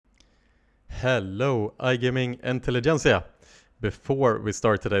Hello, iGaming Intelligentsia. Before we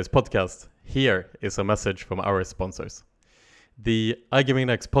start today's podcast, here is a message from our sponsors. The iGaming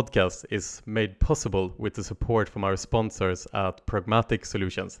Next podcast is made possible with the support from our sponsors at Pragmatic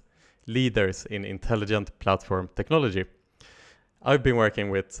Solutions, leaders in intelligent platform technology. I've been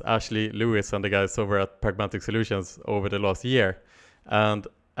working with Ashley, Lewis, and the guys over at Pragmatic Solutions over the last year, and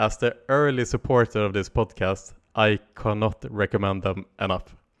as the early supporter of this podcast, I cannot recommend them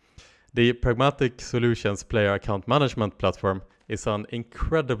enough. The Pragmatic Solutions player account management platform is an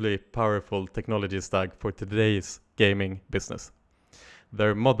incredibly powerful technology stack for today's gaming business.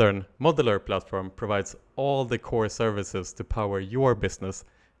 Their modern modular platform provides all the core services to power your business,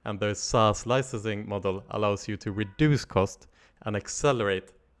 and their SaaS licensing model allows you to reduce cost and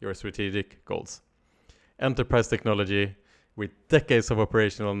accelerate your strategic goals. Enterprise technology with decades of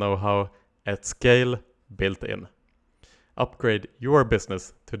operational know-how at scale built in. Upgrade your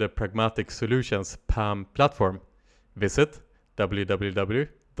business to the Pragmatic Solutions PAM platform. Visit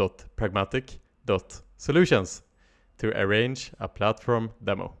www.pragmatic.solutions to arrange a platform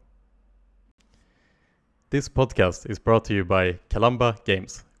demo. This podcast is brought to you by Kalamba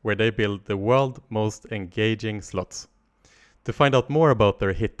Games, where they build the world's most engaging slots. To find out more about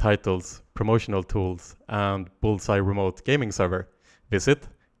their hit titles, promotional tools, and Bullseye remote gaming server, visit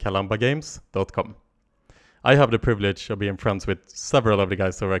kalambagames.com. I have the privilege of being friends with several of the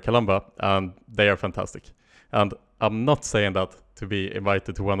guys over at Kalamba, and they are fantastic. And I'm not saying that to be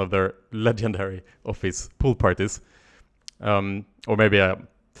invited to one of their legendary office pool parties. Or maybe I am.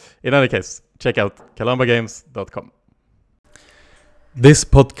 In any case, check out kalambagames.com. This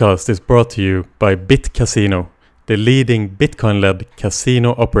podcast is brought to you by BitCasino, the leading Bitcoin-led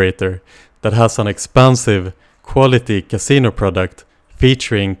casino operator that has an expansive, quality casino product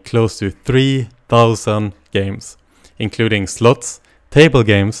featuring close to 3,000 games, including slots, table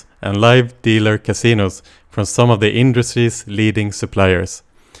games, and live dealer casinos from some of the industry's leading suppliers.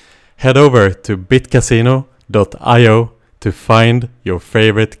 Head over to bitcasino.io to find your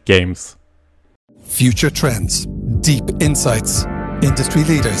favorite games. Future trends, deep insights, industry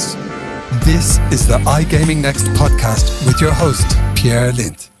leaders. This is the iGaming Next podcast with your host, Pierre,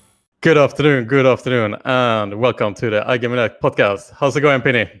 Lindh. Good afternoon, and welcome to the iGaming Next podcast. How's it going,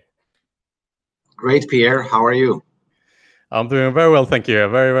 Pini? Great, Pierre. How are you? I'm doing very well, thank you.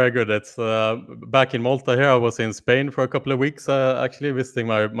 Very, very good. It's back in Malta here. I was in Spain for a couple of weeks, actually visiting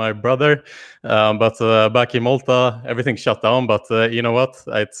my brother. But back in Malta, everything shut down. But you know what?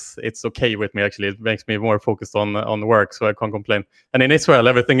 It's okay with me, actually. It makes me more focused on work, so I can't complain. And in Israel,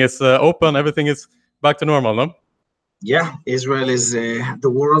 everything is open. Everything is back to normal, no? Yeah, Israel is the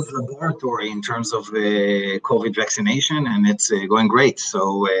world's laboratory in terms of COVID vaccination, and it's going great.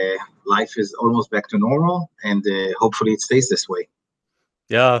 So life is almost back to normal, and hopefully it stays this way.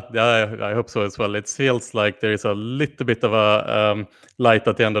 Yeah, I hope so as well. It feels like there is a little bit of a light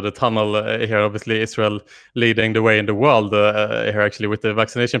at the end of the tunnel here. Obviously, Israel leading the way in the world here, actually, with the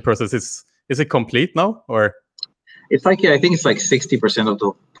vaccination process. Is it complete now, or? It's like, I think it's like 60% of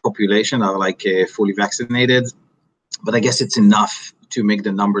the population are like fully vaccinated. But I guess it's enough to make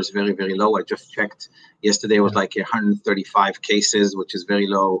the numbers very, very low. I just checked yesterday. It was like 135 cases, which is very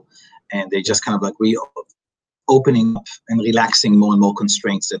low. And they just kind of like opening up and relaxing more and more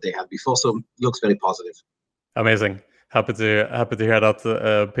constraints that they had before. So it looks very positive. Amazing. Happy to hear that,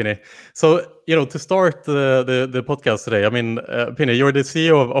 Pini. So, to start the podcast today, I mean, Pini, you're the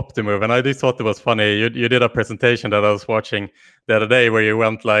CEO of Optimove, and I just thought it was funny. You did a presentation that I was watching the other day where you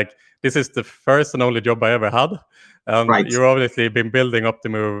went like, this is the first and only job I ever had. Right. You've obviously been building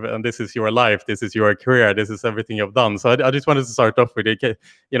Optimove, and this is your life, this is your career, this is everything you've done. So I just wanted to start off with,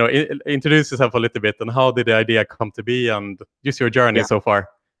 introduce yourself a little bit, and how did the idea come to be, and just your journey so far.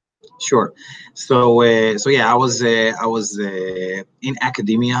 Sure. So yeah, I was in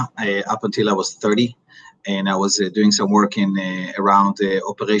academia up until I was 30. And I was doing some work in around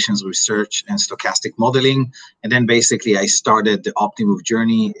operations research and stochastic modeling. And then basically I started the Optimove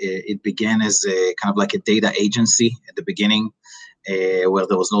journey. It began as a kind of like a data agency at the beginning where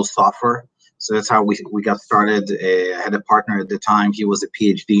there was no software. So that's how we got started. I had a partner at the time. He was a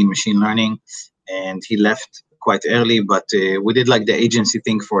PhD in machine learning, and he left quite early. But we did like the agency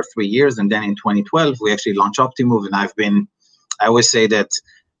thing for 3 years. And then in 2012, we actually launched Optimove. And I always say that,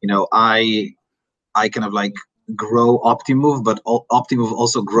 I kind of like grow Optimove, but Optimove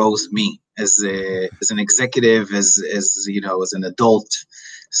also grows me as an executive, as an adult.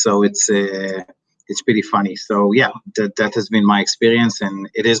 So it's pretty funny. So yeah, that has been my experience, and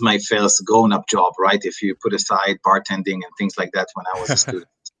it is my first grown-up job, right? If you put aside bartending and things like that when I was a student.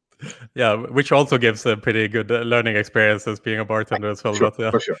 Yeah, which also gives a pretty good learning experience as being a bartender as well. Sure, But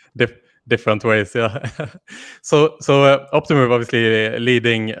yeah, for sure. different ways. Yeah. So Optimove obviously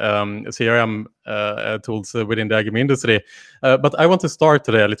leading CRM tools within the iGaming industry. But I want to start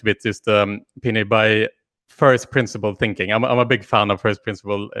today a little bit just Pini, by first principle thinking. I'm a big fan of first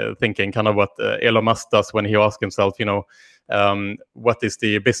principle thinking, kind of what Elon Musk does when he asks himself, what is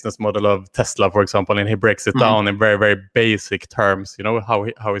the business model of Tesla, for example, and he breaks it down in very, very basic terms, how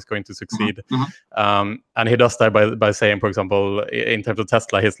he's going to succeed. And he does that by saying, for example, in terms of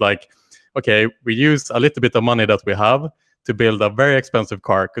Tesla, he's like, okay, we use a little bit of money that we have to build a very expensive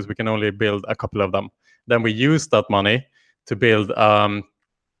car because we can only build a couple of them. Then we use that money to build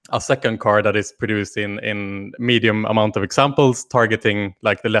a second car that is produced in medium amount of examples, targeting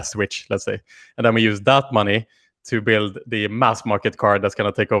like the less rich, let's say. And then we use that money to build the mass market car that's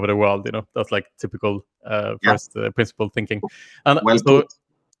going to take over the world. That's like typical first principle thinking. And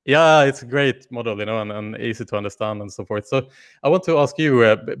yeah, it's a great model, and easy to understand and so forth. So I want to ask you,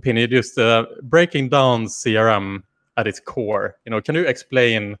 Pini, just breaking down CRM at its core. Can you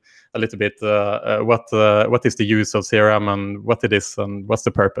explain a little bit what is the use of CRM and what it is and what's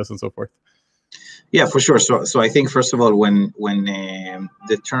the purpose and so forth? Yeah, for sure. So I think first of all, when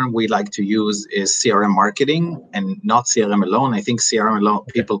the term we like to use is CRM marketing and not CRM alone, I think CRM alone,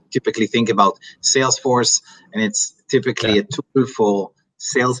 people typically think about Salesforce, and it's typically a tool for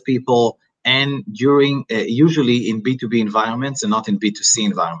salespeople, and usually in B2B environments and not in B2C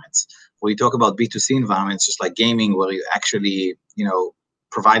environments. When you talk about B2C environments, just like gaming, where you actually,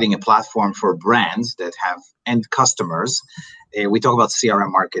 providing a platform for brands that have end customers, we talk about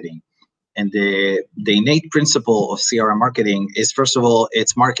CRM marketing. And the innate principle of CRM marketing is, first of all,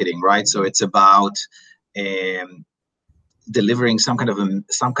 it's marketing, right? So it's about delivering some kind of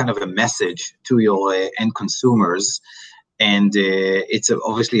a message to your end consumers, and it's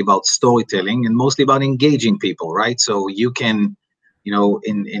obviously about storytelling and mostly about engaging people, right? So you can,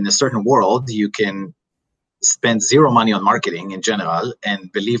 in a certain world, you can spend zero money on marketing in general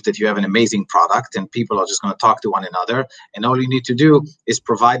and believe that you have an amazing product and people are just going to talk to one another, and all you need to do is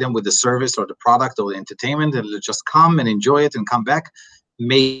provide them with the service or the product or the entertainment, and they'll just come and enjoy it and come back.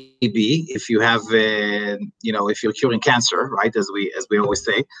 Maybe if you have if you're curing cancer, right, as we always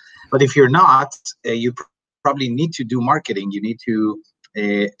say. But if you're not, you probably need to do marketing. You need to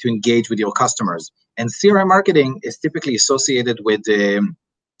engage with your customers, and CRM marketing is typically associated with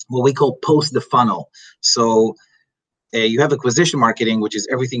what we call post the funnel. So you have acquisition marketing, which is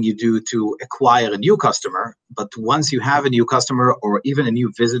everything you do to acquire a new customer. But once you have a new customer or even a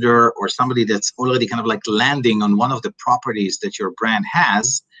new visitor or somebody that's already kind of like landing on one of the properties that your brand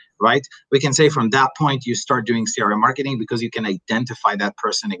has, right, we can say from that point you start doing CRM marketing because you can identify that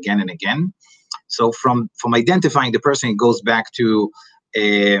person again and again. So from identifying the person, it goes back to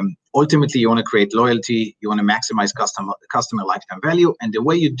ultimately, you want to create loyalty, you want to maximize customer lifetime value, and the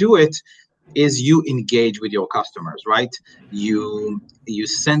way you do it is you engage with your customers, right? You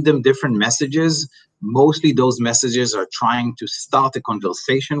send them different messages. Mostly those messages are trying to start a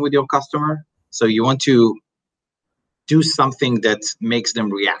conversation with your customer. So you want to do something that makes them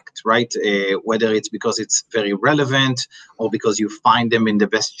react, right? Whether it's because it's very relevant or because you find them in the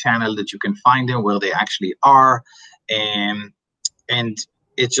best channel that you can find them, where they actually are. And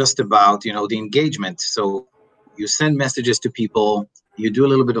it's just about, the engagement. So you send messages to people, you do a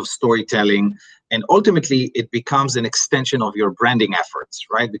little bit of storytelling, and ultimately it becomes an extension of your branding efforts,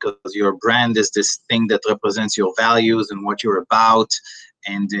 right? Because your brand is this thing that represents your values and what you're about,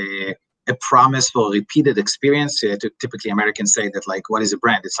 and a promise for a repeated experience. Typically Americans say that, like, what is a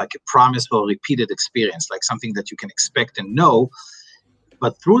brand? It's like a promise for a repeated experience, like something that you can expect and know.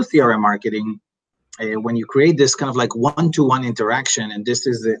 But through CRM marketing, when you create this kind of like one-to-one interaction, and this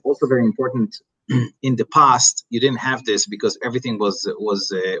is also very important. In the past, you didn't have this because everything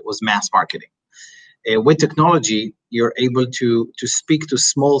was mass marketing. With technology, you're able to speak to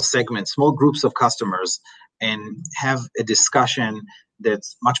small segments, small groups of customers, and have a discussion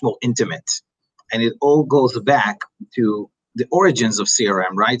that's much more intimate. And it all goes back to the origins of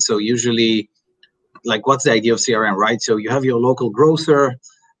CRM, right? So usually, like, what's the idea of CRM, right? So you have your local grocer,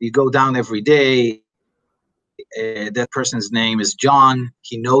 you go down every day, that person's name is John,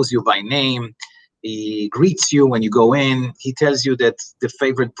 he knows you by name, he greets you when you go in, he tells you that the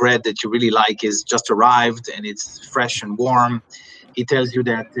favorite bread that you really like is just arrived and it's fresh and warm. He tells you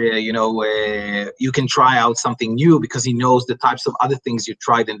that, you can try out something new because he knows the types of other things you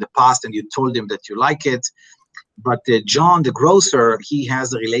tried in the past and you told him that you like it. But John, the grocer, he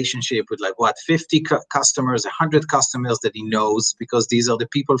has a relationship with 50 customers, 100 customers that he knows, because these are the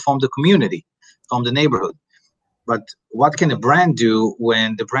people from the community, from the neighborhood. But what can a brand do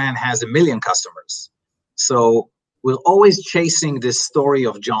when the brand has 1 million customers? So we're always chasing this story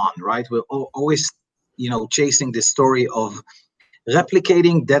of John, right? We're always, chasing this story of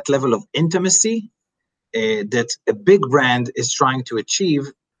replicating that level of intimacy that a big brand is trying to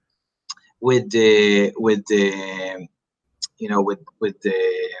achieve with the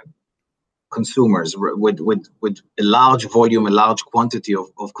consumers, with a large volume, a large quantity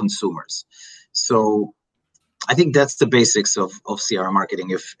of consumers. So I think that's the basics of CRM marketing,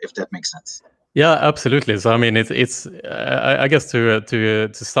 if that makes sense. Yeah, absolutely. So I mean, it's I guess to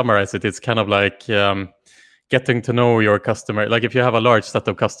summarize it, it's kind of like getting to know your customer. Like if you have a large set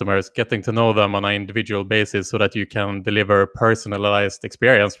of customers, getting to know them on an individual basis so that you can deliver a personalized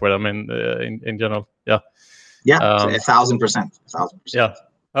experience for them in general. Yeah. Yeah, 1,000%. Yeah.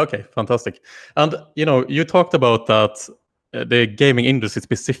 Okay, fantastic. And you talked about that the gaming industry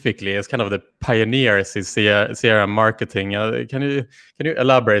specifically is kind of the pioneers in CRM marketing. Can you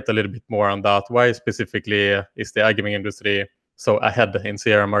elaborate a little bit more on that? Why specifically is the iGaming industry so ahead in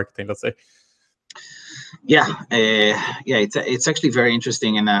CRM marketing, let's say? Yeah, it's actually very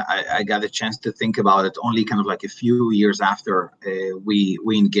interesting, and I got a chance to think about it only kind of like a few years after we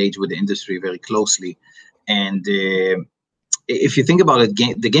engaged with the industry very closely. And if you think about it,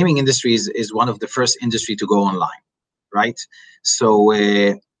 the gaming industry is one of the first industry to go online, right? So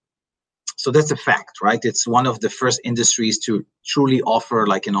that's a fact, right? It's one of the first industries to truly offer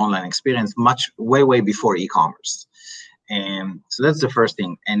like an online experience, way before e-commerce. And so that's the first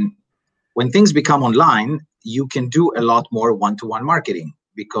thing. And when things become online, you can do a lot more one-to-one marketing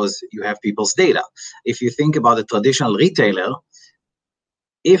because you have people's data. If you think about a traditional retailer,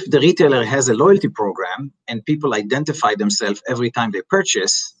 if the retailer has a loyalty program and people identify themselves every time they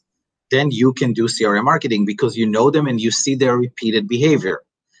purchase, then you can do CRM marketing because you know them and you see their repeated behavior.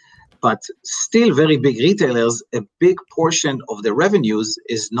 But still, very big retailers, a big portion of the revenues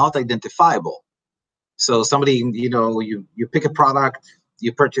is not identifiable. So somebody, you pick a product,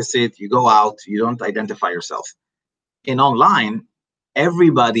 you purchase it, you go out, you don't identify yourself. In online,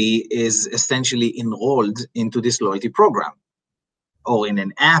 everybody is essentially enrolled into this loyalty program or in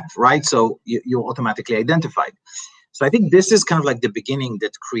an app, right? So you're automatically identified. So I think this is kind of like the beginning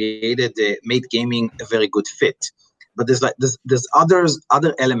that made gaming a very good fit. But there's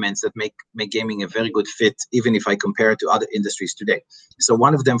other elements that make gaming a very good fit, even if I compare it to other industries today. So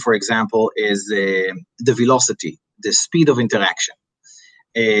one of them, for example, is the velocity, the speed of interaction.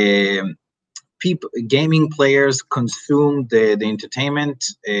 Gaming players consume the entertainment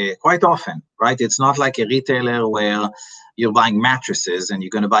quite often, right? It's not like a retailer where you're buying mattresses and you're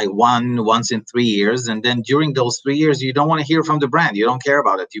going to buy once in 3 years, and then during those 3 years you don't want to hear from the brand, you don't care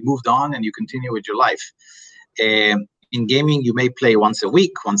about it, you moved on and you continue with your life. In gaming, you may play once a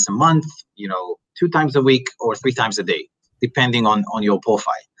week, once a month, 2 times a week or 3 times a day, depending on your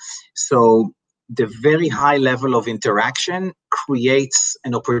profile. So the very high level of interaction creates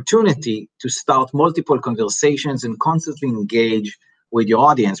an opportunity to start multiple conversations and constantly engage with your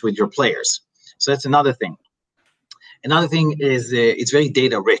audience, with your players. So that's another thing. Another thing is it's very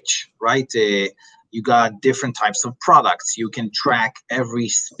data rich, right? You got different types of products. You can track every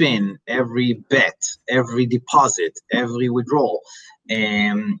spin, every bet, every deposit, every withdrawal.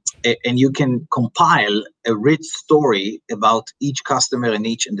 And you can compile a rich story about each customer and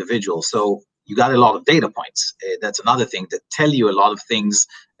each individual. So you got a lot of data points. That's another thing that tell you a lot of things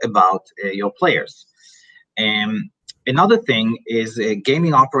about your players. Another thing is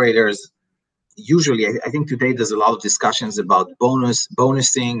gaming operators. Usually, I think today there's a lot of discussions about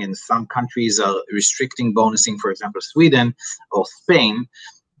bonusing, and some countries are restricting bonusing, for example, Sweden or Spain.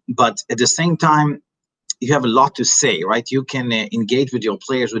 But at the same time, you have a lot to say, right? You can engage with your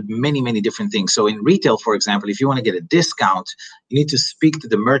players with many, many different things. So in retail, for example, if you want to get a discount, you need to speak to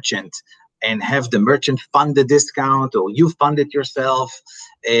the merchant and have the merchant fund the discount, or you fund it yourself.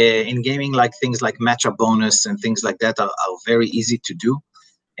 In gaming, like things like matchup bonus and things like that are very easy to do.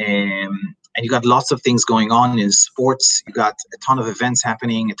 And you got lots of things going on in sports. You got a ton of events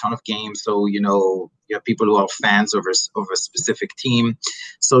happening, a ton of games. So, you have people who are fans of a specific team.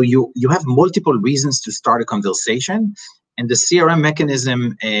 So you have multiple reasons to start a conversation. And the CRM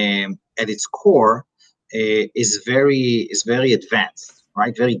mechanism at its core is very advanced,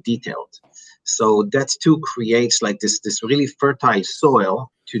 right? Very detailed. So that too creates like this really fertile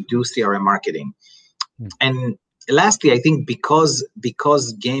soil to do CRM marketing. And lastly, I think because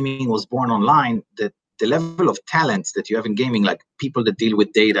gaming was born online, the level of talent that you have in gaming, like people that deal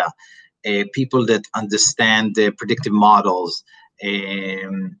with data, people that understand the predictive models,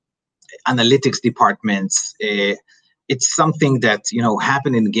 analytics departments, it's something that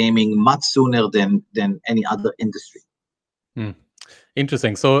happened in gaming much sooner than any other industry.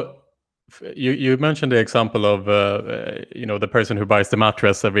 Interesting. So you mentioned the example of the person who buys the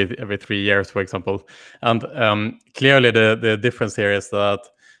mattress every 3 years, for example, and clearly the difference here is that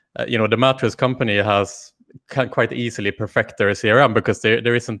the mattress company can quite easily perfect their CRM because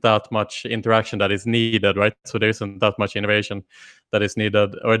there isn't that much interaction that is needed, right? So there isn't that much innovation that is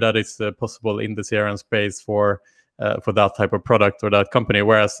needed or that is possible in the CRM space for that type of product or that company.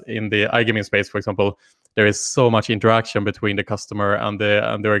 Whereas in the iGaming space, for example, there is so much interaction between the customer and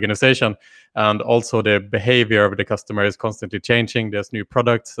the organization, and also the behavior of the customer is constantly changing. There's new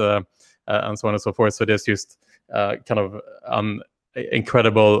products and so on and so forth. So there's just kind of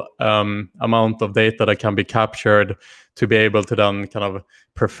incredible amount of data that can be captured to be able to then kind of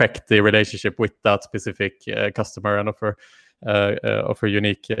perfect the relationship with that specific customer and offer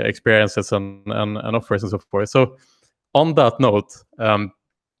unique experiences and offers and so forth. So on that note,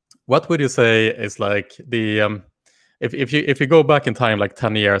 what would you say is like the if you go back in time like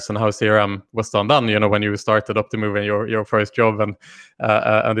 10 years and how CRM was done then, when you started Optimove in your first job and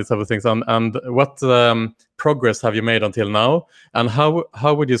these type of things, and what progress have you made until now, and how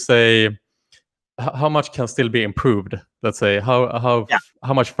would you say how much can still be improved? Let's say how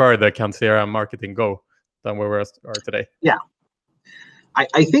much further can CRM marketing go than where we are today? Yeah.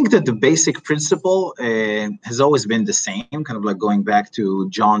 I think that the basic principle has always been the same, kind of like going back to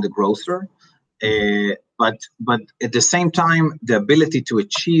John the Grocer. But at the same time, the ability to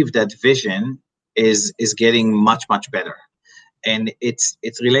achieve that vision is getting much, much better. And it's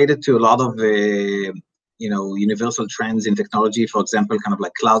related to a lot of universal trends in technology, for example, kind of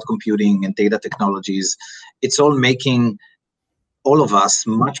like cloud computing and data technologies. It's all making all of us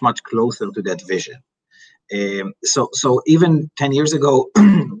much, much closer to that vision. So even 10 years ago,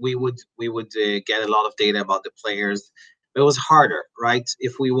 we would get a lot of data about the players. It was harder, right?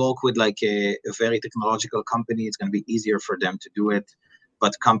 If we work with like a very technological company, it's going to be easier for them to do it.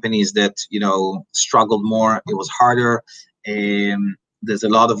 But companies that struggled more, it was harder. There's a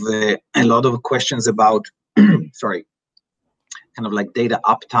lot of questions about sorry, kind of like data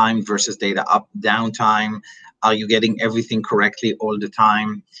uptime versus data downtime. Are you getting everything correctly all the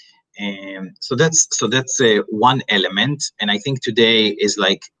time? So that's one element, and I think today is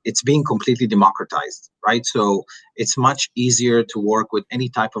like it's being completely democratized, right? So it's much easier to work with any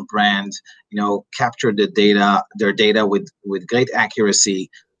type of brand, capture their data with great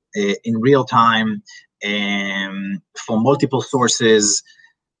accuracy in real time, and from multiple sources.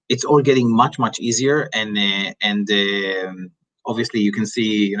 It's all getting much, much easier, and obviously, you can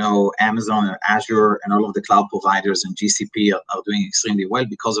see, Amazon and Azure and all of the cloud providers and GCP are doing extremely well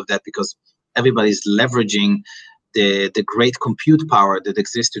because of that, because everybody's leveraging the great compute power that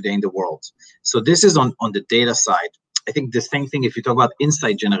exists today in the world. So this is on the data side. I think the same thing if you talk about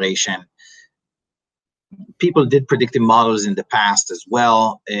insight generation. People did predictive models in the past as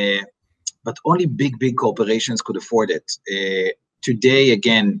well, but only big corporations could afford it. Today,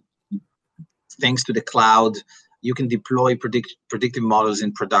 again, thanks to the cloud, you can deploy predictive models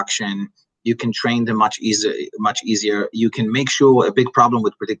in production. You can train them much easier. You can make sure a big problem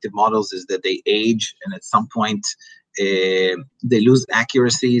with predictive models is that they age, and at some point they lose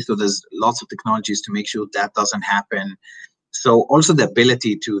accuracy. So there's lots of technologies to make sure that doesn't happen. So also the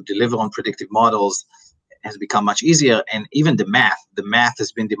ability to deliver on predictive models has become much easier. And even the math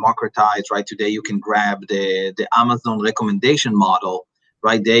has been democratized, right? Today you can grab the Amazon recommendation model,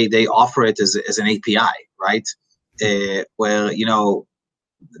 right? They offer it as an API, right? Where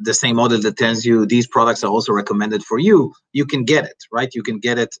the same model that tells you these products are also recommended for you, you can get it, right? You can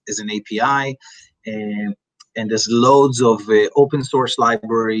get it as an API, and there's loads of open source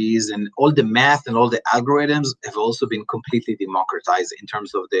libraries, and all the math and all the algorithms have also been completely democratized in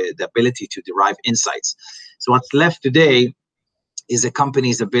terms of the ability to derive insights. So what's left today is a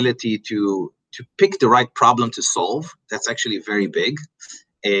company's ability to pick the right problem to solve. That's actually very big.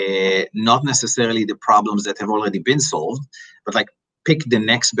 Not necessarily the problems that have already been solved, but like pick the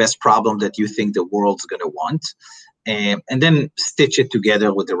next best problem that you think the world's going to want, and then stitch it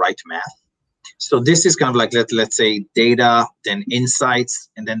together with the right math. So this is kind of like, let's say data, then insights,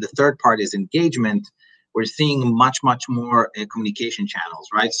 and then the third part is engagement. We're seeing much more communication channels,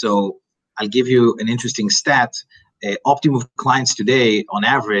 right? So I'll give you an interesting stat. Optimove clients today, on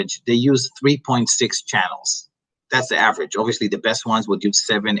average, they use 3.6 channels. That's the average. Obviously, the best ones would use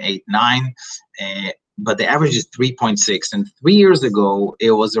 7, 8, 9, but the average is 3.6. And 3 years ago,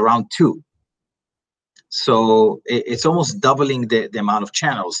 it was around 2. So it's almost doubling the amount of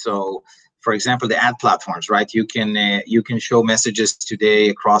channels. So, for example, the ad platforms, right? You can show messages today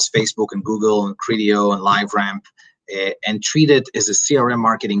across Facebook and Google and Criteo and LiveRamp and treat it as a CRM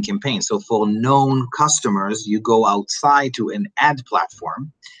marketing campaign. So for known customers, you go outside to an ad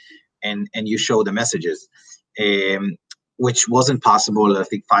platform and you show the messages, which wasn't possible, I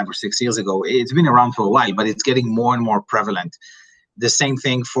think, 5 or 6 years ago. It's been around for a while, but it's getting more and more prevalent. The same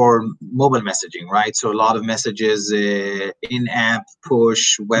thing for mobile messaging, right? So a lot of messages, in-app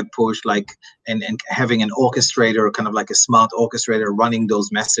push, web push, and having an orchestrator, kind of like a smart orchestrator running those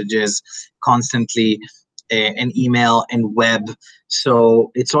messages constantly, and email and web.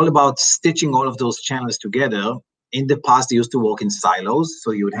 So it's all about stitching all of those channels together. In the past, they used to work in silos.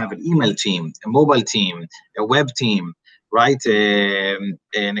 So you would have an email team, a mobile team, a web team, right?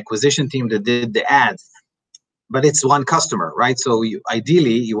 An acquisition team that did the ads. But it's one customer, right? So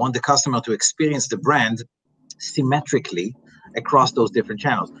ideally, you want the customer to experience the brand symmetrically across those different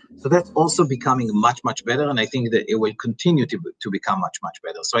channels. So that's also becoming much, much better. And I think that it will continue to become much, much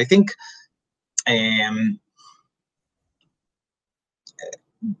better. So I think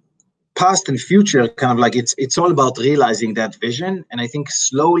past and future, kind of like it's all about realizing that vision. And I think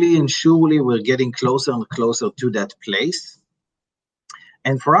slowly and surely we're getting closer and closer to that place.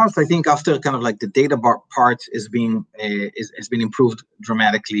 And for us, I think after kind of like the data part has been improved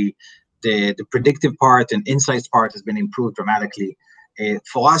dramatically, the predictive part and insights part has been improved dramatically.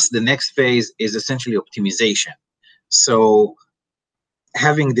 For us, the next phase is essentially optimization. So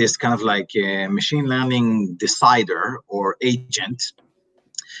having this kind of like a machine learning decider or agent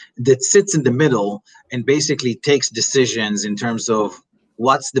that sits in the middle and basically takes decisions in terms of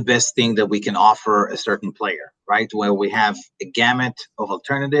what's the best thing that we can offer a certain player, right? Where we have a gamut of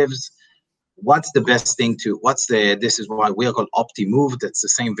alternatives. What's the best thing this is why we are called Optimove. That's the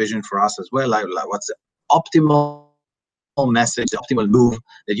same vision for us as well. Like what's the optimal message, the optimal move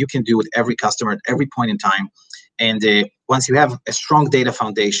that you can do with every customer at every point in time. And once you have a strong data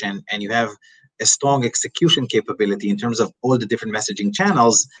foundation and you have a strong execution capability in terms of all the different messaging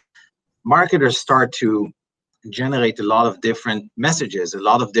channels, marketers start to generate a lot of different messages,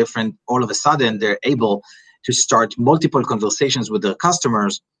 all of a sudden they're able to start multiple conversations with their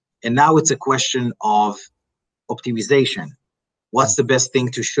customers. And now it's a question of optimization. What's the best thing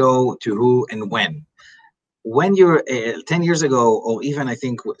to show to who and when? When you're 10 years ago, or even I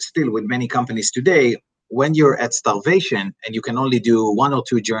think still with many companies today, when you're at starvation and you can only do 1 or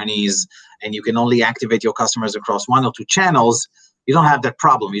 2 journeys and you can only activate your customers across 1 or 2 channels, you don't have that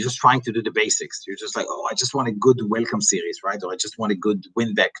problem. You're just trying to do the basics. You're just like, oh, I just want a good welcome series, right? Or I just want a good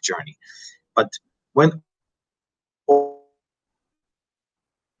win-back journey. But when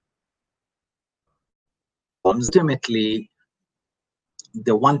ultimately,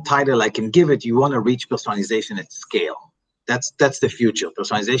 the one title I can give it, you want to reach personalization at scale. That's the future,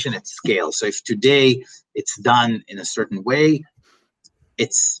 personalization at scale. So if today it's done in a certain way,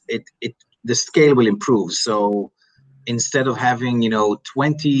 the scale will improve. So instead of having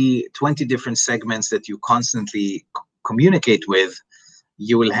 20 different segments that you constantly communicate with,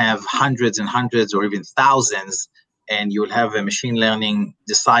 you will have hundreds and hundreds or even thousands, and you will have a machine learning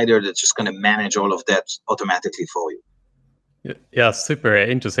decider that's just going to manage all of that automatically for you. Yeah, super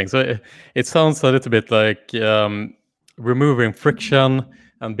interesting. So it sounds a little bit like removing friction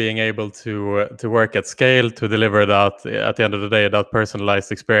and being able to work at scale to deliver that at the end of the day, that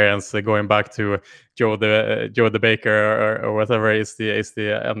personalized experience, going back to Joe the baker or whatever is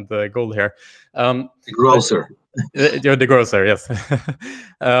the end goal here. The grocer. Joe the grocer, yes.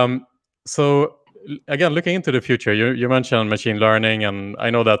 So again, looking into the future, you mentioned machine learning, and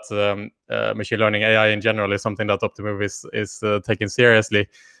I know that machine learning, AI in general, is something that Optimove is taking seriously.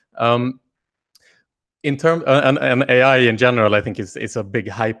 In terms and AI in general, I think is a big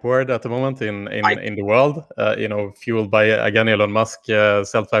hype word at the moment in the world. Fueled by again Elon Musk,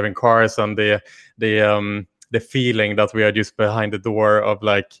 self-driving cars, and the feeling that we are just behind the door of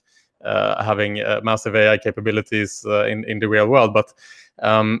like having massive AI capabilities in the real world. But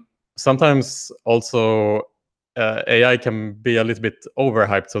sometimes also AI can be a little bit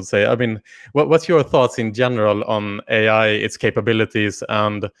overhyped, so to say. I mean, what's your thoughts in general on AI, its capabilities,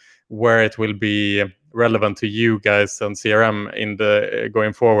 and where it will be relevant to you guys and CRM in the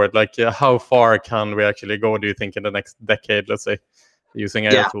going forward? Like, how far can we actually go, do you think, in the next decade, let's say, using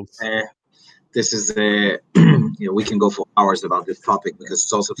AI tools? This is we can go for hours about this topic because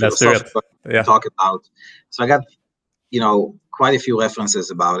it's also philosophical to talk about. So I got quite a few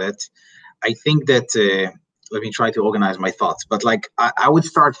references about it. I think that let me try to organize my thoughts, but like I would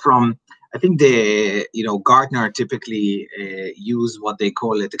start from, I think Gartner typically use what they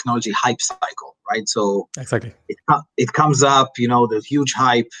call a technology hype cycle, right? So exactly, it comes up, there's huge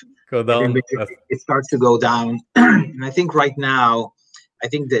hype, go down, it starts to go down. And I think right now, I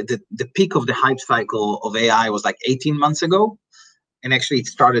think the peak of the hype cycle of AI was like 18 months ago, and actually it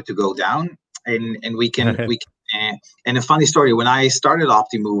started to go down. And we can and a funny story, when I started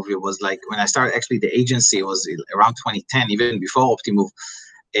Optimove, it was like when I started actually the agency, it was around 2010, even before Optimove.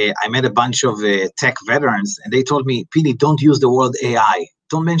 I met a bunch of tech veterans, and they told me, Pini, don't use the word AI.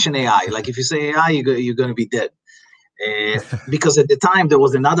 Don't mention AI. Like if you say AI, you're going to be dead. Because at the time there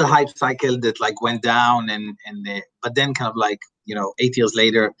was another hype cycle that like went down, but then kind of like 8 years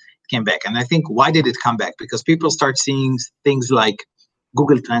later it came back. And I think, why did it come back? Because people start seeing things like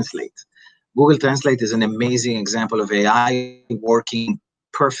Google Translate. Google Translate is an amazing example of AI working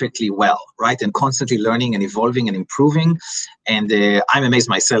perfectly well, right? And constantly learning and evolving and improving. And I'm amazed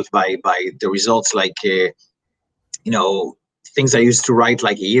myself by the results, like things I used to write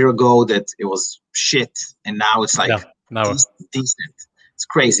like a year ago that it was shit, and now it's like decent. It's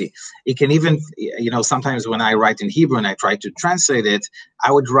crazy. It can even, sometimes when I write in Hebrew and I try to translate it,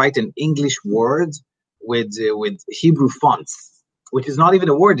 I would write an English word with Hebrew fonts, which is not even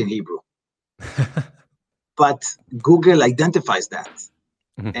a word in Hebrew. But Google identifies that.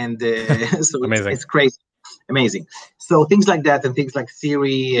 And so it's crazy. Amazing. So things like that, and things like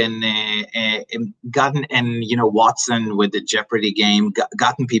Siri and Watson with the Jeopardy game,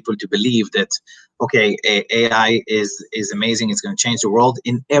 gotten people to believe that, okay, AI is amazing. It's going to change the world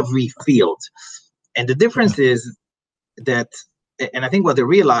in every field. And the difference is that, and I think what they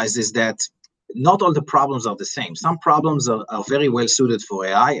realize is that not all the problems are the same. Some problems are very well suited for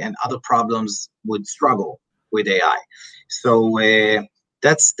AI, and other problems would struggle with AI. So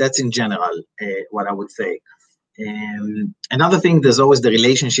that's in general what I would say. Another thing, there's always the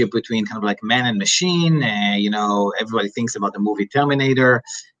relationship between kind of like man and machine. Everybody thinks about the movie Terminator,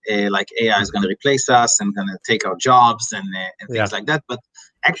 like AI is going to replace us and going to take our jobs and things like that. But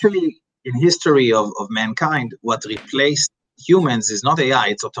actually, in history of mankind, what replaced humans is not AI,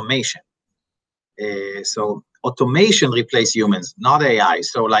 it's automation. So automation replaced humans, not AI.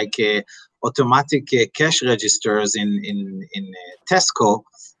 So like automatic cash registers in Tesco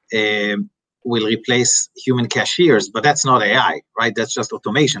will replace human cashiers, but that's not AI, right? That's just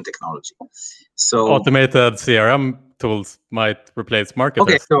automation technology. So automated CRM tools might replace marketers.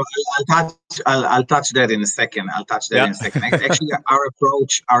 Okay, so I'll touch that in a second. Actually,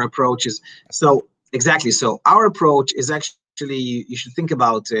 our approach is so exactly. So our approach is actually, you should think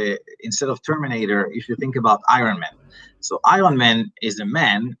about instead of Terminator, you should think about Iron Man. So Iron Man is a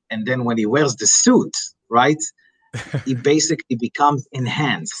man, and then when he wears the suit, right, he basically becomes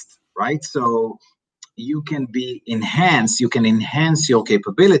enhanced. Right, so you can enhance your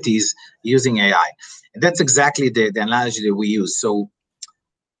capabilities using AI, and that's exactly the analogy that we use. So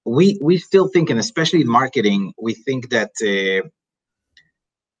we still think, and especially in marketing, we think that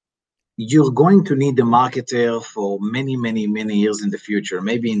you're going to need the marketer for many years in the future.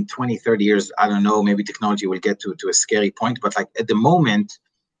 Maybe in 20-30 years, I don't know, maybe technology will get to a scary point, but like at the moment,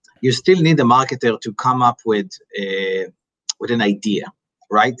 you still need the marketer to come up with an idea,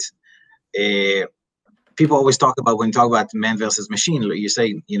 right? People always talk about, when you talk about man versus machine, you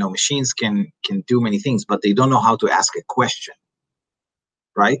say, machines can do many things, but they don't know how to ask a question,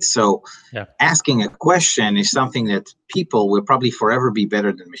 right? So asking a question is something that people will probably forever be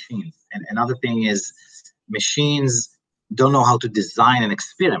better than machines. And another thing is, machines don't know how to design an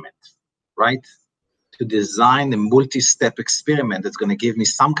experiment, right? To design a multi-step experiment that's going to give me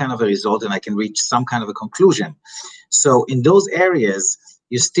some kind of a result and I can reach some kind of a conclusion. So in those areas,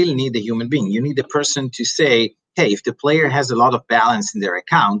 you still need the human being. You need the person to say, hey, if the player has a lot of balance in their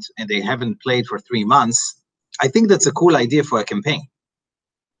account and they haven't played for 3 months, I think that's a cool idea for a campaign.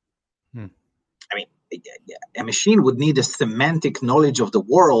 I mean, a machine would need a semantic knowledge of the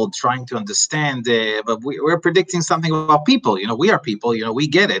world, trying to understand, but we're predicting something about people. We are people, we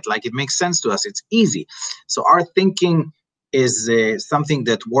get it. Like, it makes sense to us. It's easy. So our thinking is something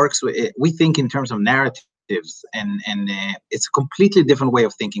that works. We think in terms of narrative. And it's a completely different way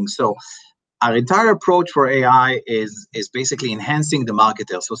of thinking. So our entire approach for AI is basically enhancing the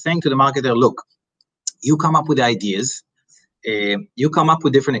marketer. So saying to the marketer, look, you come up with ideas, you come up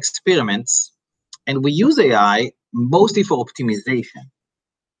with different experiments, and we use AI mostly for optimization.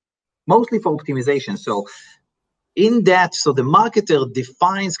 So in that, so the marketer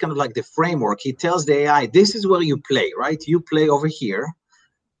defines kind of like the framework. He tells the AI, this is where you play, right? You play over here.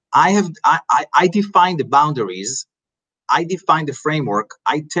 I define the boundaries. I define the framework.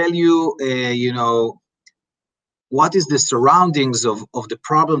 I tell you, what is the surroundings of the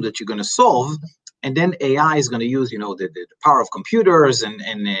problem that you're going to solve, and then AI is going to use, the power of computers and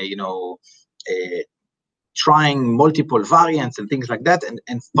trying multiple variants and things like that,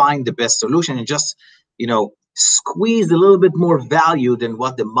 and find the best solution, and just, squeeze a little bit more value than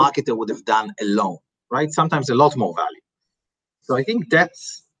what the marketer would have done alone, right? Sometimes a lot more value. So I think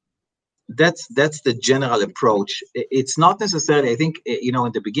that's the general approach. It's not necessarily, I think, in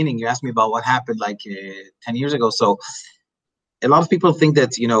the beginning, you asked me about what happened like 10 years ago. So a lot of people think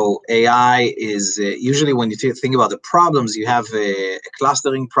that, AI is usually when you think about the problems, you have a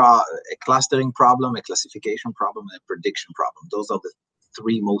clustering problem, a classification problem, and a prediction problem. Those are the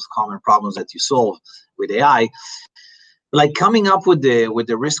three most common problems that you solve with AI. Like coming up with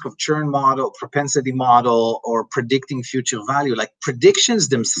the risk of churn model, propensity model, or predicting future value, like predictions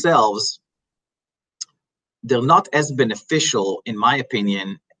themselves, they're not as beneficial, in my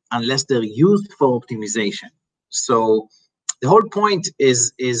opinion, unless they're used for optimization. So the whole point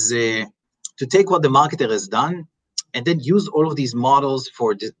is to take what the marketer has done and then use all of these models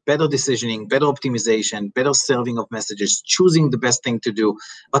for better decisioning, better optimization, better serving of messages, choosing the best thing to do,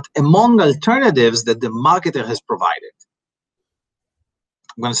 but among alternatives that the marketer has provided.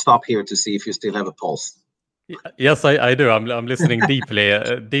 I'm going to stop here to see if you still have a pulse. Yes, I do. I'm listening deeply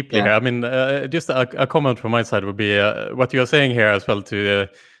here. I mean, just a comment from my side would be what you are saying here as well. To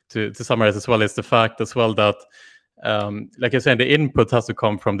summarize as well is the fact as well that, like I said, the input has to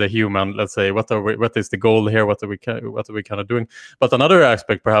come from the human. Let's say what is the goal here? What are we kind of doing? But another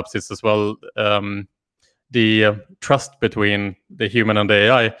aspect perhaps is as well the trust between the human and the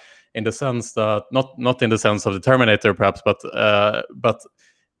AI, in the sense that not in the sense of the Terminator perhaps,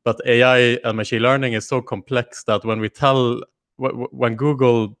 but AI and machine learning is so complex that when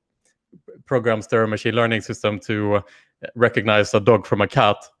Google programs their machine learning system to recognize a dog from a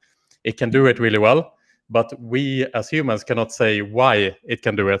cat, it can do it really well. But we as humans cannot say why it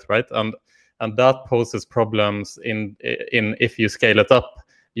can do it, right? And that poses problems in if you scale it up.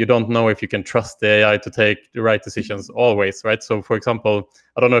 You don't know if you can trust the AI to take the right decisions always, right? So, for example,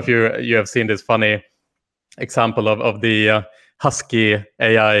 I don't know if you have seen this funny example of the Husky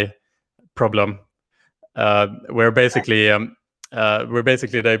AI problem, where basically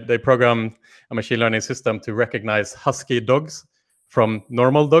they program a machine learning system to recognize husky dogs from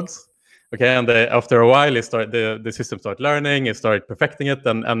normal dogs. Okay, and after a while, the system start learning, it start perfecting it,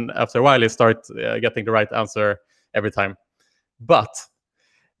 and after a while, it start getting the right answer every time. But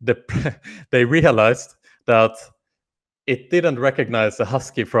they realized that it didn't recognize a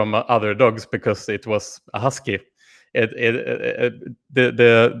husky from other dogs because it was a husky. The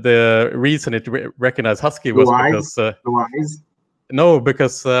reason it recognized husky was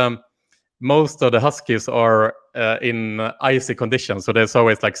because most of the huskies are in icy conditions, so there's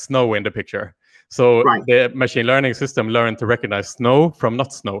always like snow in the picture. So the machine learning system learned to recognize snow from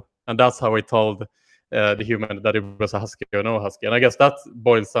not snow, and that's how it told the human that it was a husky or no husky. And I guess that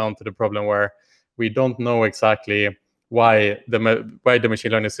boils down to the problem where we don't know exactly why the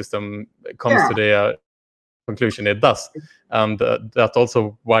machine learning system comes to the conclusion it does, and that's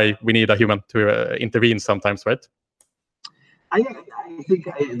also why we need a human to intervene sometimes, right? I think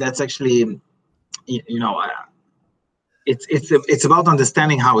that's actually, it's about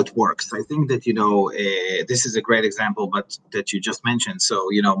understanding how it works. I think that this is a great example, but that you just mentioned. So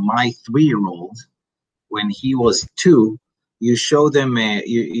my 3-year-old, when he was 2, you show them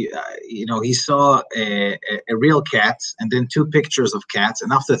he saw a real cat and then 2 pictures of cats,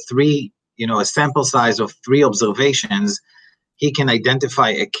 and after 3, a sample size of 3 observations, he can identify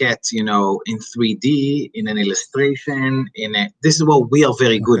a cat, in 3D, in an illustration, this is what we are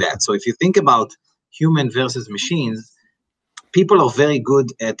very good at. So if you think about human versus machines, people are very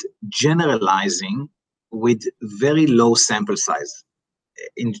good at generalizing with very low sample size.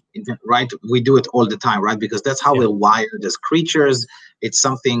 Right? We do it all the time, right? Because that's how we're wired as creatures. It's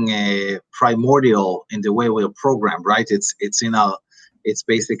something primordial in the way we're programmed, right? It's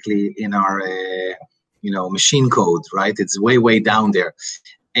basically in our machine code, right? It's way down there,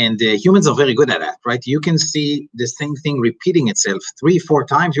 and humans are very good at that, right? You can see the same thing repeating itself 3-4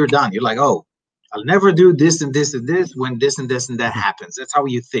 times, you're done. You're like, oh, I'll never do this and this and this when this and this and that happens. That's how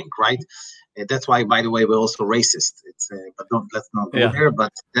you think, right? That's why, by the way, we're also racist. But let's not go there.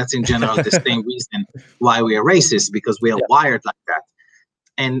 But that's in general the same reason why we are racist, because we are wired like that.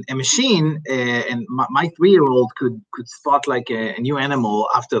 And a machine, and my 3-year-old could spot like a new animal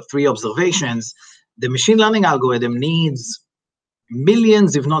after 3 observations. The machine learning algorithm needs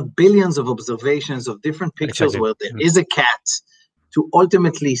millions, if not billions, of observations of different pictures where there is a cat to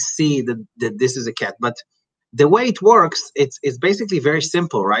ultimately see that this is a cat. But the way it works, it's basically very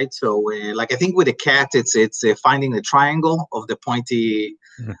simple, right? So, like I think with a cat, it's finding the triangle of the pointy,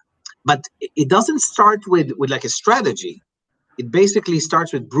 but it doesn't start with like a strategy. It basically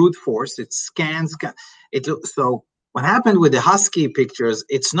starts with brute force. It scans. So What happened with the husky pictures,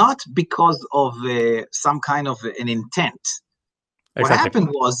 it's not because of some kind of an intent. Exactly. What happened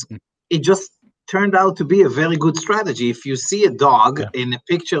was it just turned out to be a very good strategy. If you see a dog in a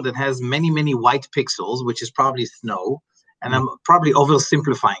picture that has many, many white pixels, which is probably snow, and I'm probably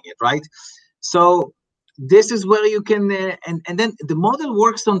oversimplifying it, right? So this is where you can, and then the model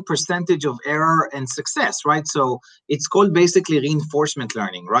works on percentage of error and success, right? So it's called basically reinforcement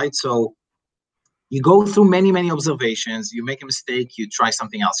learning, right? So you go through many, many observations, you make a mistake, you try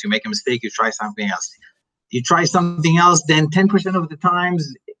something else. You make a mistake, you try something else. You try something else, then 10% of the times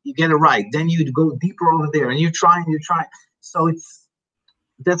you get it right. Then you go deeper over there and you try and you try. So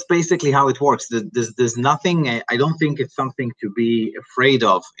that's basically how it works. There's nothing, I don't think it's something to be afraid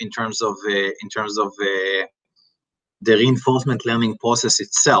of in terms of the reinforcement learning process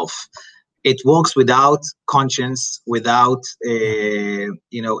itself. It works without conscience, without a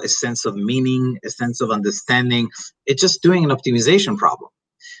sense of meaning, a sense of understanding. It's just doing an optimization problem.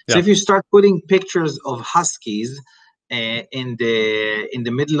 So if you start putting pictures of huskies in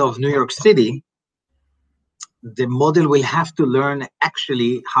the middle of New York City, the model will have to learn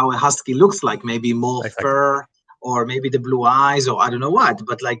actually how a husky looks like, maybe more fur, or maybe the blue eyes, or I don't know what.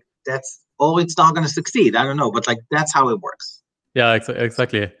 But like or it's not going to succeed. I don't know, but like that's how it works. Yeah,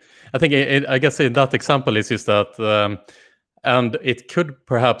 exactly. I think I guess in that example is just that, and it could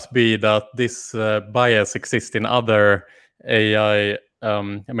perhaps be that this bias exists in other AI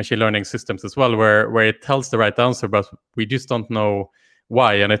machine learning systems as well, where it tells the right answer, but we just don't know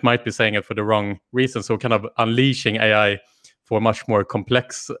why, and it might be saying it for the wrong reason. So kind of unleashing AI for much more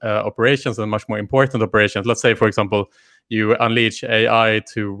complex operations and much more important operations. Let's say, for example, you unleash AI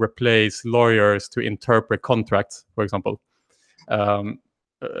to replace lawyers to interpret contracts, for example. To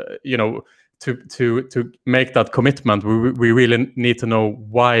make that commitment, we really need to know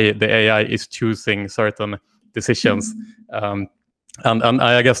why the AI is choosing certain decisions. And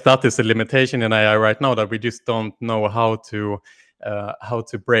I guess that is the limitation in AI right now, that we just don't know how to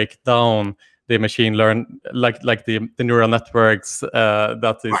break down the machine like the neural networks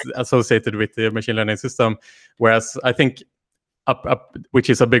that is associated with the machine learning system. Whereas I think which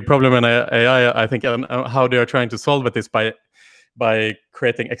is a big problem in AI, I think, how they are trying to solve it is by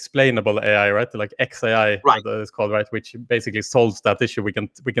creating explainable AI, right? Like XAI, that is called, right? Which basically solves that issue. We can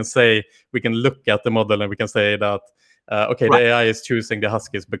look at the model and we can say that the AI is choosing the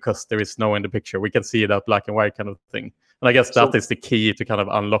huskies because there is snow in the picture. We can see that black and white kind of thing. And I guess that is the key to kind of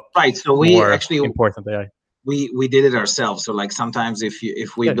unlock so we more actually important AI. We did it ourselves. So like sometimes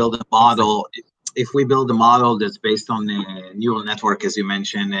if we build a model, if we build a model that's based on a neural network, as you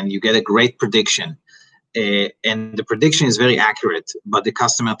mentioned, and you get a great prediction, and the prediction is very accurate, but the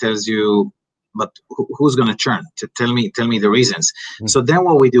customer tells you, but who's going to churn? To tell me the reasons. So then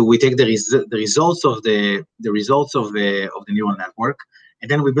what we do, we take the results of the neural network, and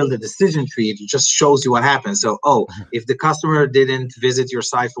then we build a decision tree. It just shows you what happens. So, if the customer didn't visit your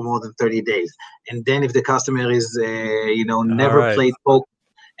site for more than 30 days, and then if the customer is, never played poker,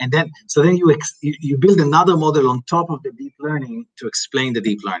 and then you build another model on top of the deep learning to explain the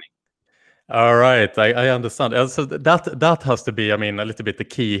deep learning. All right, I understand. So that has to be, I mean, a little bit the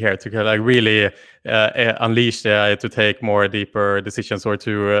key here to kind of really unleash the AI to take more deeper decisions, or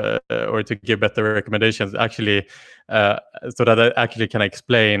to give better recommendations. Actually, so that I actually can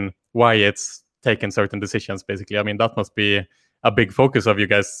explain why it's taken certain decisions. Basically, I mean, that must be a big focus of you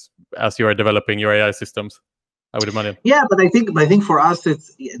guys as you are developing your AI systems, I would imagine. Yeah, but I think for us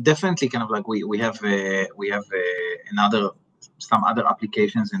it's definitely kind of like we have some other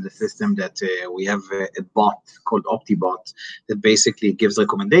applications in the system that we have a bot called Optibot that basically gives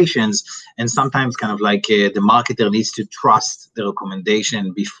recommendations, and sometimes kind of like the marketer needs to trust the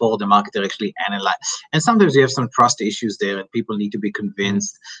recommendation before the marketer actually analyze. And sometimes you have some trust issues there, and people need to be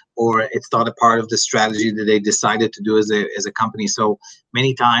convinced, or it's not a part of the strategy that they decided to do as a company. So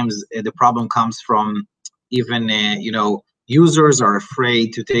many times the problem comes from even users are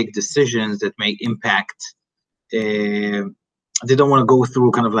afraid to take decisions that may impact. They don't want to go through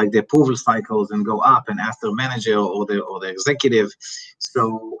kind of like the approval cycles and go up and ask their manager or the executive.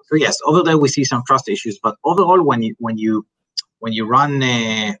 So yes, over there we see some trust issues. But overall, when the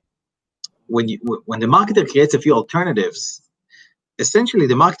marketer creates a few alternatives, essentially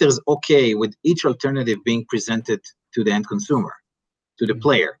the marketer is okay with each alternative being presented to the end consumer, to the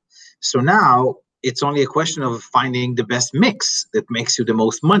player. So now it's only a question of finding the best mix that makes you the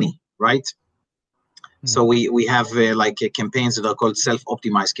most money, right? So we have campaigns that are called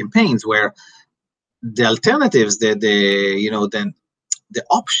self-optimized campaigns, where the alternatives, the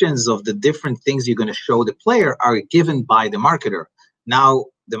options of the different things you're going to show the player are given by the marketer. Now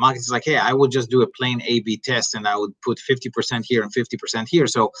the market is like, hey, I would just do a plain A/B test and I would put 50% here and 50% here.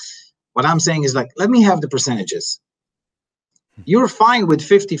 So what I'm saying is like, let me have the percentages. You're fine with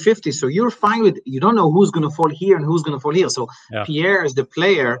 50-50. So you're fine with, you don't know who's going to fall here and who's going to fall here. So Pierre is the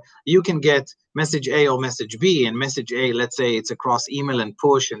player. You can get message A or message B, and message A, let's say it's across email and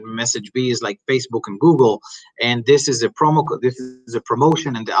push, and message B is like Facebook and Google. And this is a promo, this is a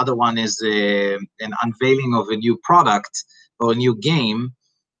promotion. And the other one is an unveiling of a new product or a new game.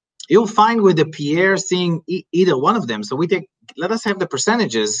 You'll find with the Pierre seeing either one of them. So let us have the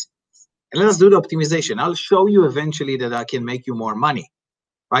percentages and let us do the optimization. I'll show you eventually that I can make you more money,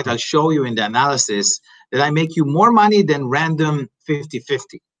 right? I'll show you in the analysis that I make you more money than random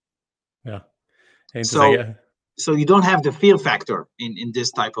 50-50. Yeah. So you don't have the fear factor in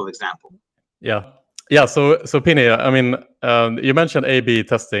this type of example. Yeah. So Pini, I mean, you mentioned A/B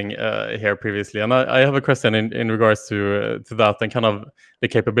testing here previously, and I have a question in regards to that and kind of the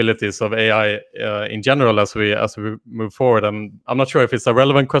capabilities of AI in general as we move forward. And I'm not sure if it's a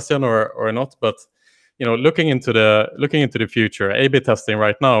relevant question or not, but looking into the future, A/B testing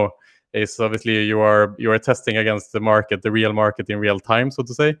right now is obviously you are testing against the market, the real market in real time, so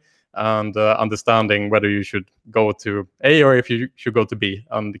to say, and understanding whether you should go to A or if you should go to B,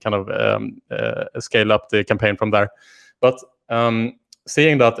 and kind of scale up the campaign from there. But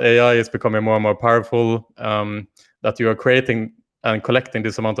seeing that AI is becoming more and more powerful, that you are creating and collecting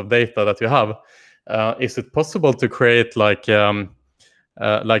this amount of data that you have, is it possible to create like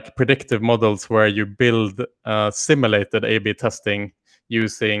predictive models where you build simulated A/B testing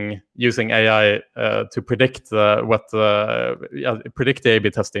using AI to predict predict the A/B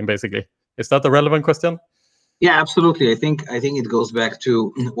testing, basically? Is that a relevant question? Yeah, absolutely. I think it goes back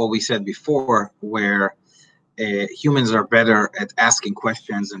to what we said before, where humans are better at asking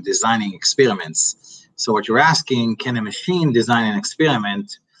questions and designing experiments. So what you're asking, can a machine design an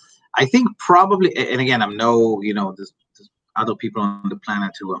experiment? I think probably, and again, there's other people on the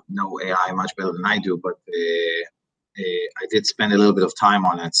planet who know AI much better than I do, but I did spend a little bit of time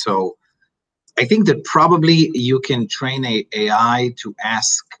on it. So I think that probably you can train a AI to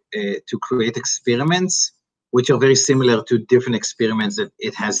ask, to create experiments, which are very similar to different experiments that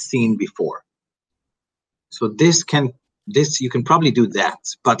it has seen before. So you can probably do that,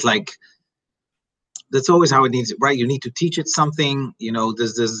 but like, that's always how it needs, right? You need to teach it something,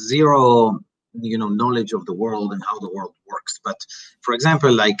 there's zero, knowledge of the world and how the world works. But for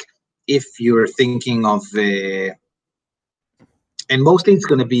example, like if you're thinking of, and mostly it's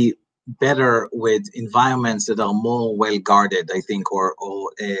going to be better with environments that are more well guarded, I think, or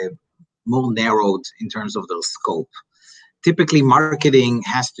more narrowed in terms of their scope. Typically, marketing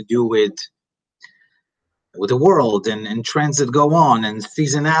has to do with the world and trends that go on and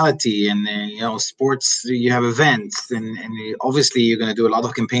seasonality and sports. You have events and obviously you're going to do a lot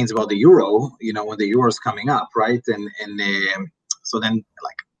of campaigns about the Euro. When the Euro is coming up, right? And so then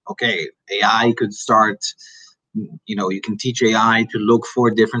like, okay, AI could start. You can teach AI to look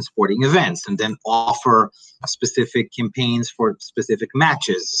for different sporting events and then offer specific campaigns for specific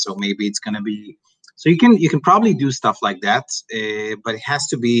matches. So maybe it's going to be. So you can probably do stuff like that, but it has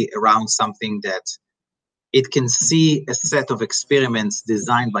to be around something that it can see a set of experiments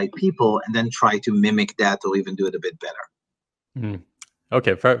designed by people and then try to mimic that or even do it a bit better.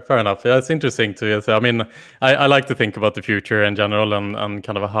 Okay, fair enough. Yeah, it's interesting to. I mean, I like to think about the future in general and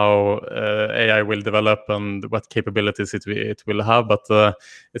kind of how AI will develop and what capabilities it will have. But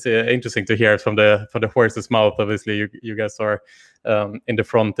it's interesting to hear from the horse's mouth. Obviously, you guys are in the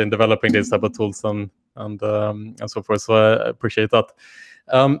front in developing these type of tools and so forth. So I appreciate that.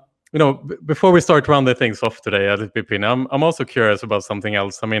 Before we start rounding things off today at Pini, I'm also curious about something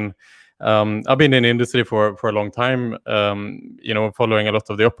else. I mean, I've been in the industry for a long time, following a lot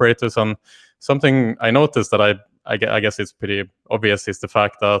of the operators, and something I noticed that I guess it's pretty obvious is the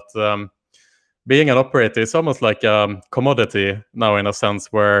fact that being an operator is almost like a commodity now, in a sense,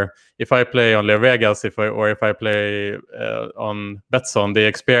 where if I play on LeoVegas, if I play on Betson, the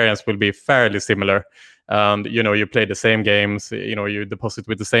experience will be fairly similar. And you play the same games, you deposit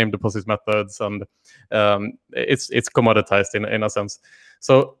with the same deposit methods, and it's commoditized in a sense.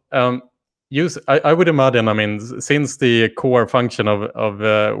 So I would imagine, I mean, since the core function of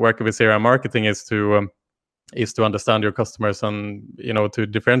working with CRM marketing is to understand your customers and to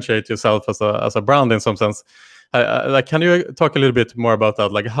differentiate yourself as a brand in some sense. Can you talk a little bit more about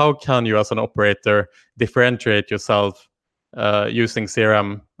that? Like, how can you as an operator differentiate yourself using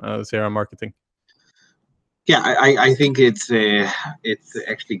CRM marketing? Yeah, I think it's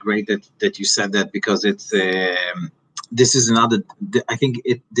actually great that you said that, because this is another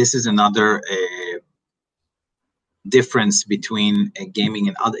difference between gaming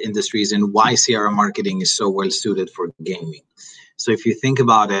and other industries and why CRM marketing is so well suited for gaming. So if you think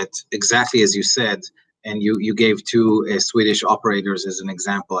about it, exactly as you said, and you gave two Swedish operators as an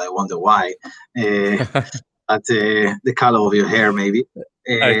example, I wonder why, but the color of your hair maybe.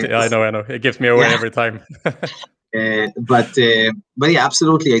 I know. It gives me away every time. But yeah,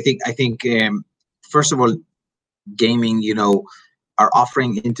 absolutely. I think first of all, gaming, are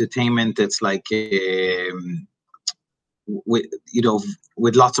offering entertainment that's like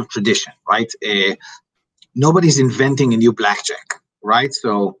with lots of tradition, right? Nobody's inventing a new blackjack, right?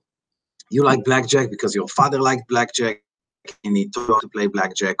 So you like blackjack because your father liked blackjack and he taught you to play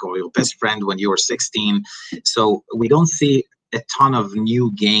blackjack, or your best friend when you were 16. So we don't see a ton of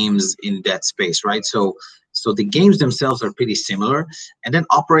new games in that space, right? So the games themselves are pretty similar, and then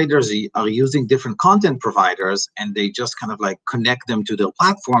operators are using different content providers, and they just kind of like connect them to their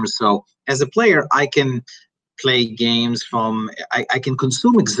platforms. So as a player, I can play games I can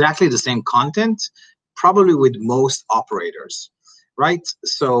consume exactly the same content, probably with most operators, right?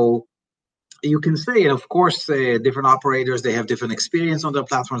 So you can say, and of course, different operators, they have different experience on their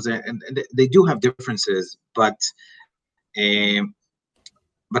platforms, and they do have differences, but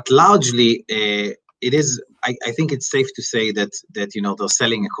largely, it is. I think it's safe to say that they're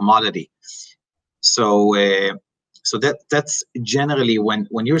selling a commodity. So that's generally when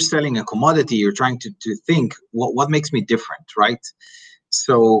you're selling a commodity, you're trying to think what makes me different, right?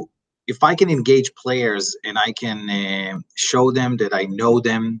 So if I can engage players and I can show them that I know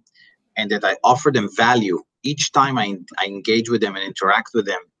them and that I offer them value each time I engage with them and interact with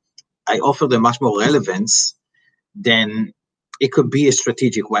them, I offer them much more relevance, then it could be a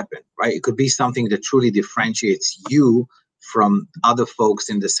strategic weapon, right? It could be something that truly differentiates you from other folks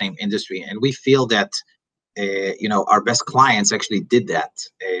in the same industry. And we feel that, our best clients actually did that.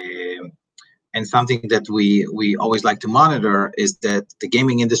 And something that we always like to monitor is that the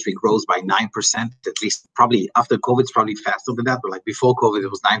gaming industry grows by 9%, at least probably after COVID, it's probably faster than that, but like before COVID, it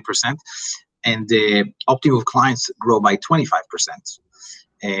was 9%. And the Optimove clients grow by 25%.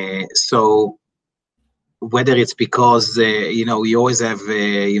 So whether it's because, you always have,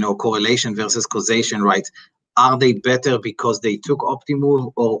 correlation versus causation, right? Are they better because they took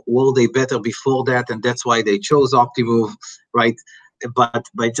Optimove, or were they better before that, and that's why they chose Optimove, right? But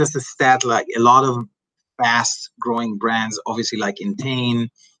by just a stat, like a lot of fast-growing brands, obviously like Entain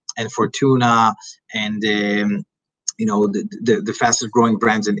and Fortuna, and the fastest-growing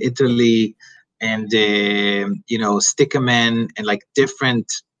brands in Italy, and Stickerman, and like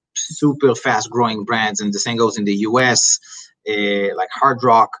different super fast-growing brands, and the same goes in the US, like Hard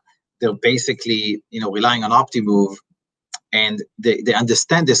Rock. They're basically relying on Optimove, and they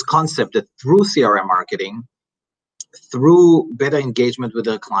understand this concept that through CRM marketing, through better engagement with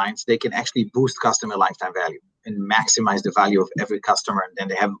their clients, they can actually boost customer lifetime value and maximize the value of every customer. And then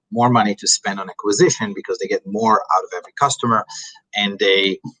they have more money to spend on acquisition because they get more out of every customer, and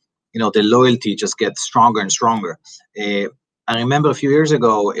the loyalty just gets stronger and stronger. I remember a few years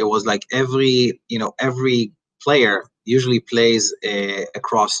ago, it was like every player usually plays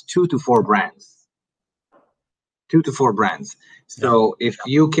across 2 to 4 brands. 2 to 4 brands. So if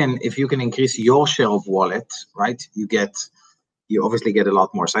you can increase your share of wallet, right, you obviously get a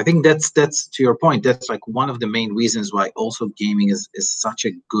lot more. So I think that's to your point, that's like one of the main reasons why also gaming is such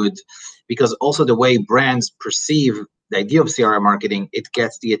a good, because also the way brands perceive the idea of CRM marketing, it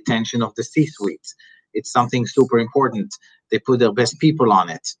gets the attention of the C-suite. It's something super important. They put their best people on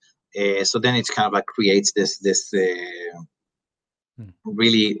it. So then it's kind of like creates this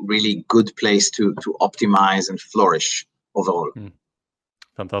really, really good place to optimize and flourish overall.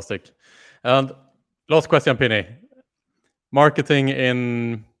 Fantastic. And last question, Pini. Marketing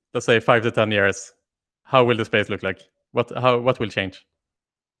in, let's say, 5 to 10 years, how will the space look like? What will change?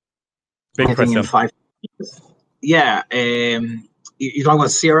 Big question. In 5 years. Yeah. You talking about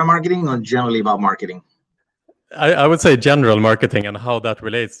CRM marketing or generally about marketing? I would say general marketing and how that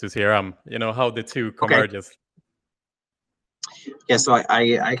relates to CRM, how the two converges. Okay. Yeah, so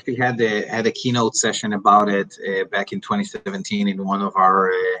I actually had a keynote session about it back in 2017 in one of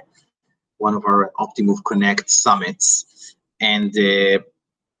our Optimove Connect summits, and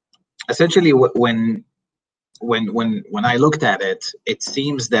essentially when I looked at it, it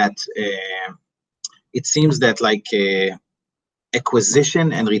seems that like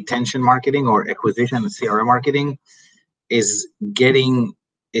acquisition and retention marketing, or acquisition and CRM marketing, is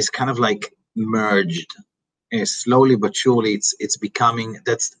kind of like merged. Slowly but surely, it's becoming.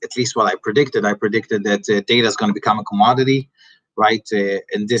 That's at least what I predicted. I predicted that data is going to become a commodity, right?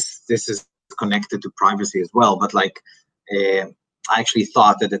 And this is connected to privacy as well. But like I actually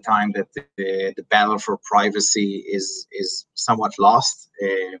thought at the time that the battle for privacy is somewhat lost.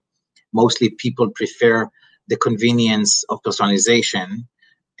 Mostly people prefer the convenience of personalization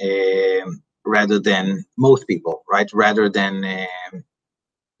rather than most people, right? Rather than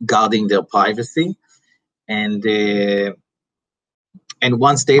guarding their privacy. And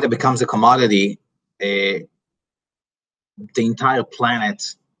once data becomes a commodity, the entire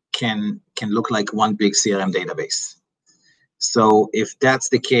planet can look like one big CRM database. So if that's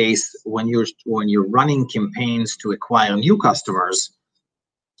the case, when you're running campaigns to acquire new customers,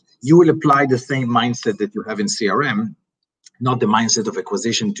 you will apply the same mindset that you have in CRM, not the mindset of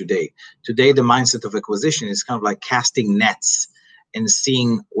acquisition today. Today, the mindset of acquisition is kind of like casting nets and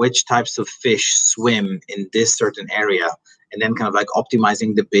seeing which types of fish swim in this certain area, and then kind of like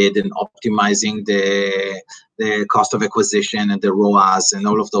optimizing the bid and optimizing the cost of acquisition and the ROAS and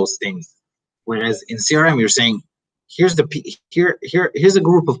all of those things. Whereas in CRM, you're saying, here's a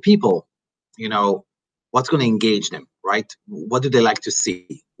group of people, what's going to engage them, right? What do they like to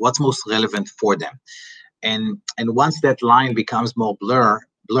see? What's most relevant for them? And once that line becomes more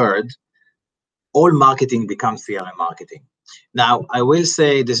blurred, all marketing becomes CRM marketing. Now, I will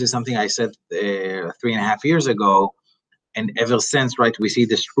say this is something I said 3.5 years ago, and ever since, right, we see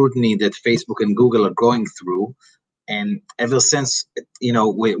the scrutiny that Facebook and Google are going through, and ever since,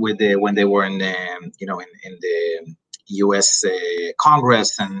 when they were in the U.S.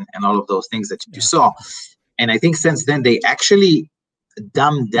 Congress and all of those things that you saw, and I think since then they actually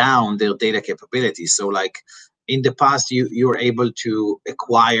dumbed down their data capabilities. So, like in the past, you were able to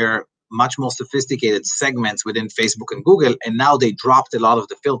acquire much more sophisticated segments within Facebook and Google, and now they dropped a lot of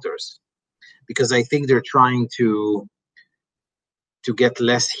the filters because I think they're trying to get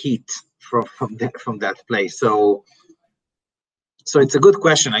less heat from that place. So it's a good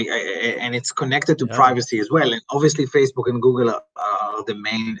question, and it's connected to privacy as well. And obviously, Facebook and Google are the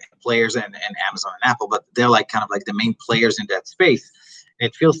main players, and Amazon and Apple, but they're like kind of like the main players in that space. And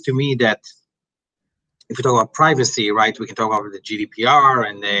it feels to me that if we talk about privacy, right, we can talk about the GDPR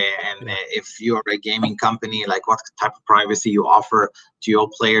and if you're a gaming company, like what type of privacy you offer to your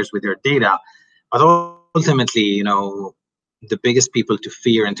players with their data. But ultimately, the biggest people to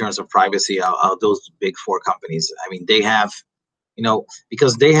fear in terms of privacy are those big four companies. I mean, they have,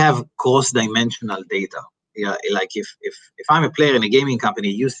 because they have cross-dimensional data. Yeah, like if I'm a player in a gaming company,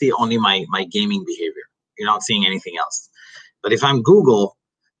 you see only my gaming behavior. You're not seeing anything else. But if I'm Google,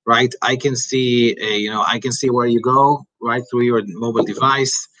 right, I can see, I can see where you go, right, through your mobile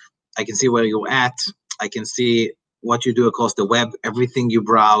device. I can see where you're at. I can see what you do across the web, everything you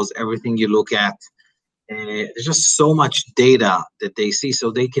browse, everything you look at. There's just so much data that they see, so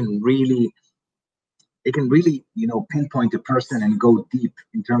they can really, pinpoint a person and go deep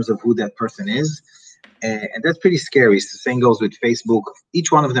in terms of who that person is. And that's pretty scary. The same goes with Facebook.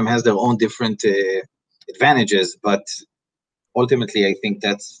 Each one of them has their own different advantages, but ultimately, I think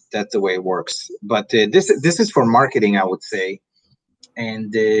that's the way it works. But this is for marketing, I would say.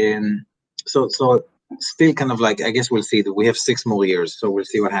 And so still kind of like, I guess we'll see that we have 6 more years, so we'll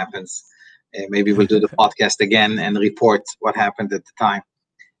see what happens. Maybe we'll do the podcast again and report what happened at the time.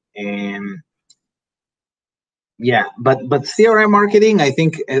 But CRM marketing, I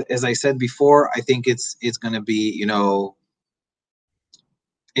think, as I said before, I think it's going to be,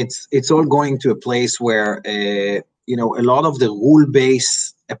 it's all going to a place where, a lot of the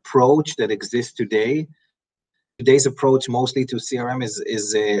rule-based approach that exists today's approach mostly to CRM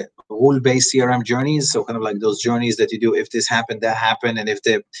is a rule-based CRM journeys. So kind of like those journeys that you do, if this happened, that happened, and if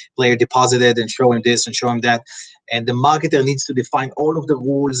the player deposited, and show him this and show him that. And the marketer needs to define all of the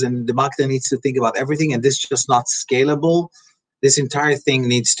rules, and the marketer needs to think about everything, and this is just not scalable. This entire thing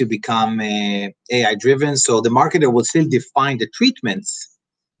needs to become AI-driven. So the marketer will still define the treatments,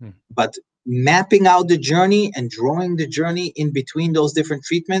 but mapping out the journey and drawing the journey in between those different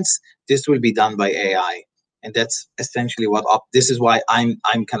treatments, this will be done by AI. And that's essentially this is why I'm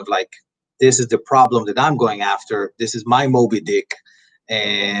kind of like, this is the problem that I'm going after. This is my Moby Dick.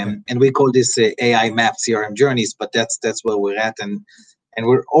 And we call this AI mapped CRM journeys, but that's where we're at. And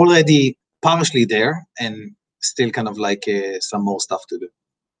we're already partially there, and still kind of like some more stuff to do.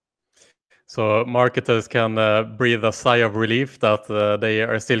 So marketers can breathe a sigh of relief that they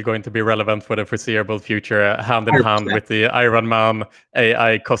are still going to be relevant for the foreseeable future, hand in 100%. Hand with the Iron Man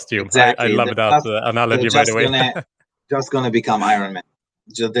AI costume. Exactly. I love that analogy, by the way. Just going to become Iron Man.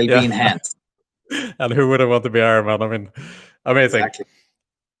 They'll be enhanced. And who wouldn't want to be Iron Man? I mean, amazing. Exactly.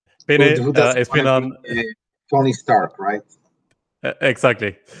 Pini, it's been on... Tony Stark, right?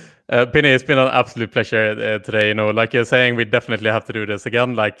 Exactly. Pini, it's been an absolute pleasure today. You know, like you're saying, we definitely have to do this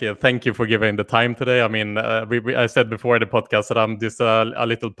again. Like, thank you for giving the time today. I mean, I said before the podcast that I'm just a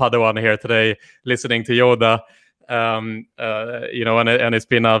little Padawan here today, listening to Yoda. You know, and it's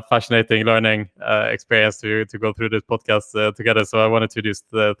been a fascinating learning experience to go through this podcast together. So I wanted to just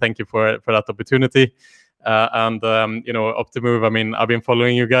thank you for that opportunity. You know, Optimove, I mean, I've been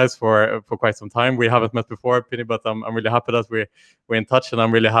following you guys for quite some time. We haven't met before, Pini, but I'm really happy that we're in touch, and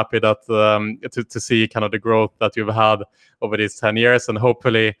I'm really happy that to see kind of the growth that you've had over these 10 years, and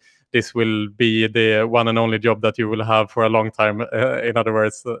hopefully this will be the one and only job that you will have for a long time. In other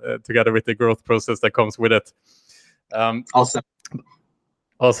words, together with the growth process that comes with it. Awesome.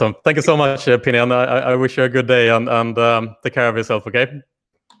 Thank you so much, Pini, and I wish you a good day, and take care of yourself, okay?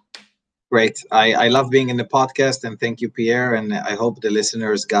 Great. I love being in the podcast, and thank you, Pierre. And I hope the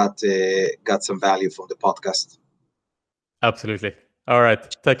listeners got some value from the podcast. Absolutely. All right.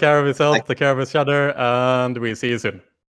 Take care of yourself. Take care of each other, and we'll see you soon.